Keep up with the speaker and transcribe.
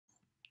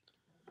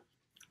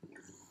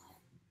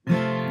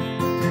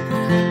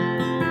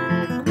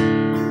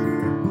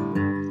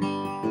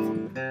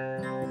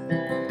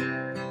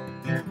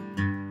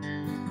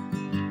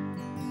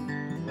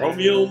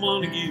Romeo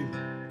Montague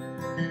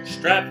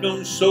strapped on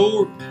his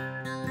sword,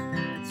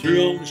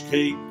 threw on his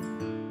cape,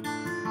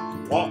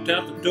 walked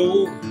out the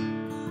door,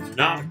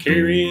 not a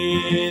care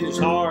in his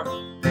heart,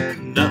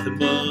 nothing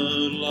but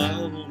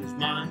love on his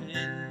mind.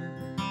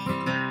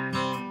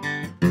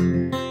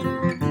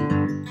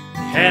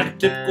 He had a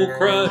typical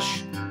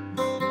crush,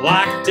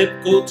 like a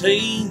typical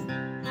teen,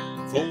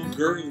 for a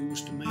girl who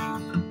was to meet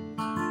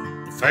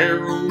the fair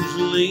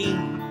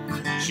Rosaline.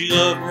 She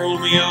loved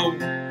Romeo,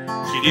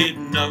 she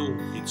didn't know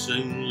he'd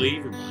soon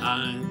leave her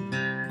behind.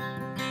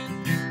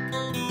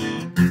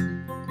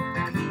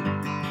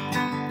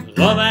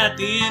 Love at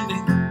the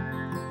ending,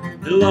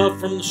 and love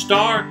from the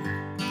start.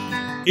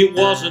 It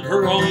wasn't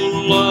her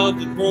own love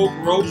that broke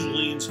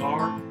Rosaline's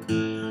heart.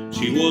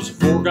 She was a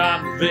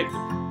forgotten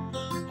victim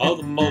of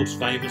the most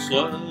famous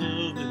love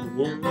in the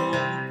world.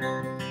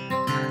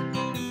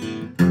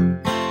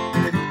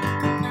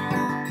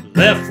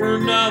 Left for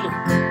another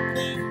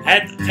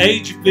at the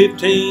age of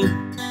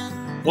 15.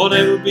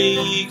 Whatever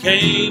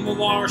became of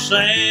our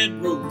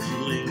sad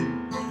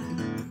Rosaline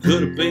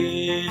could have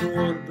been,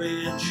 would have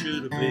been,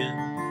 should have been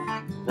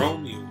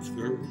Romeo's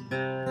girl.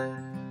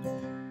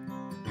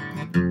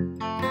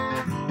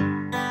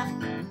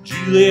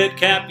 Juliet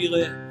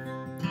Capulet,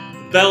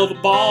 the belle of the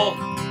ball,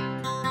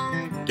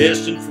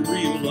 destined for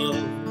real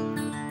love,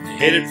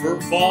 headed for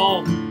a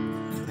fall.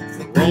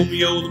 For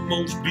Romeo, the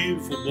most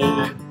beautiful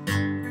boy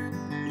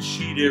that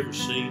she'd ever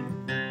seen.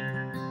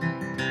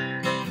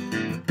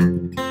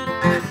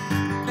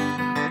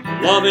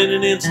 Love in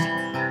an instant,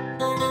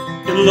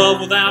 in love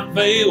without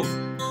fail.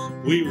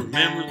 We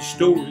remember the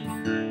story,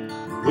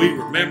 we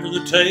remember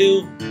the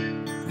tale,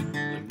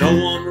 but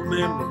no one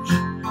remembers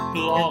the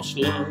lost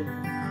love,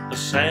 a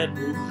sad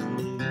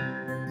Rosaline.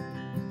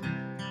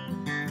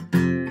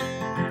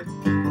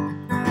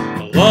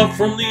 A love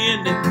from the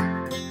ending,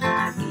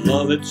 a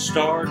love at the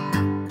start.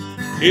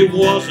 It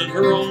wasn't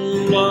her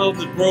own love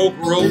that broke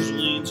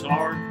Rosaline's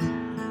heart.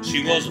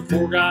 She was a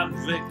forgotten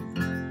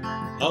victim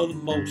of the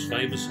most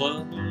famous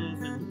love in the world.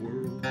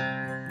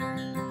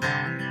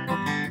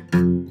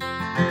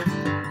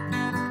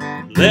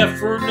 Left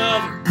for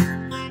another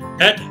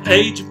at the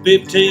age of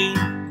 15.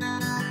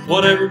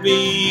 Whatever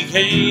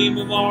became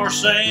of our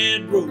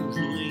sad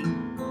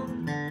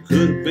Rosaline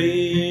could have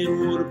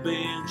been, would have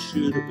been,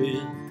 should have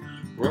been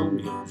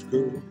Romeo's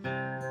girl.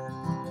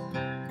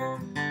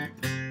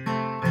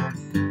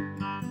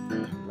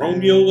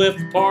 Romeo left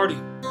the party,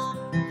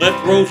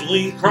 left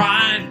Rosaline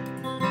crying.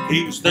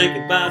 He was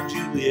thinking about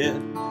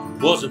Juliet,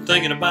 wasn't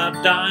thinking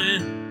about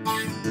dying.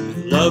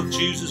 Love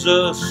chooses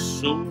us,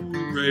 so we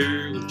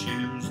rarely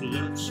choose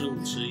love, so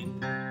it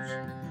seems.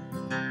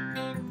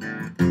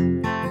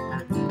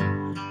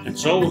 And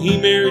so he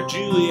married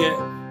Juliet,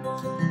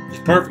 his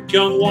perfect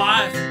young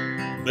wife.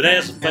 But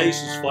as the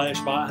faces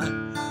flashed by,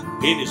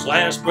 in his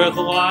last breath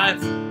of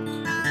life,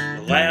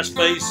 the last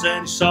face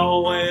that he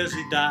saw as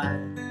he died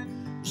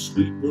was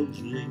sweet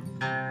Rosaline.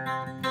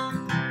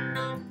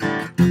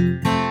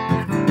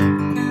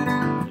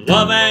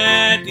 Love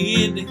at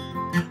the ending,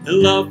 and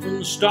love from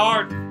the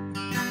start.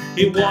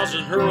 It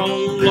wasn't her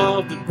own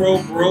love that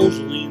broke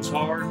Rosaline's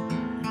heart.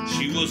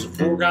 She was a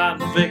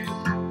forgotten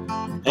victim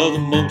of the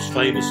most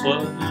famous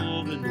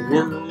love in the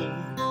world.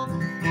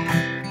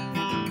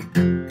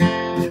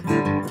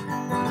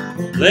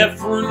 Left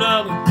for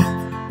another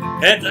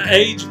at the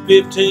age of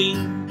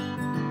 15.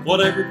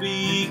 Whatever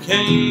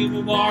became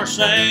of our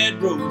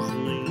sad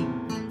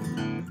Rosaline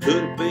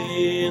could have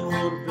been, would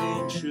have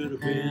been, should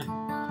have been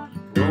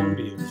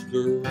Romeo's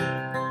girl.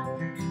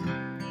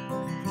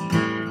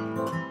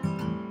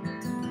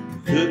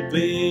 Could have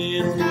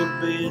been, would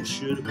have been,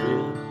 should have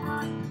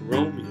been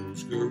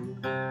Romeo's girl.